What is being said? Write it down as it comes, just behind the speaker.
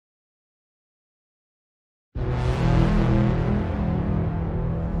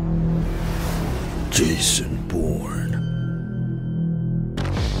Jason Bourne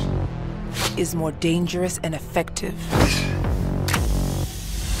is more dangerous and effective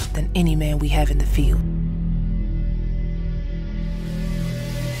than any man we have in the field.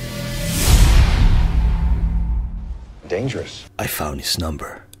 Dangerous. I found his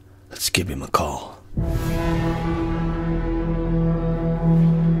number. Let's give him a call.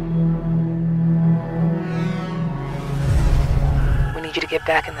 We need you to get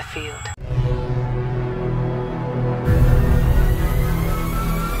back in the field.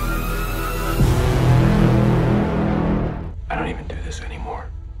 I don't even do this anymore.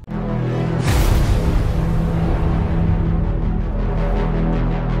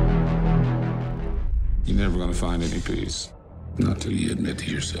 You're never gonna find any peace. Not till you admit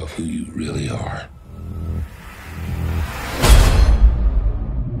to yourself who you really are.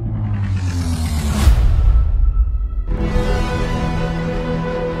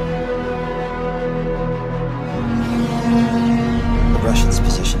 The Russians'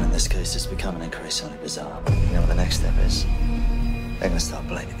 position in this case is becoming increasingly bizarre. You know what the next step is? They're gonna start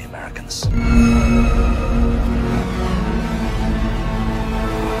blaming the Americans.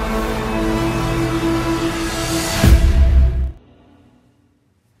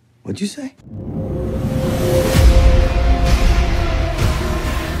 What'd you say?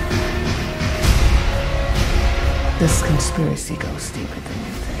 This conspiracy goes deeper than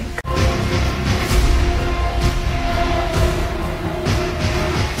you think.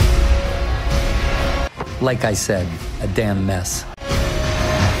 Like I said, a damn mess.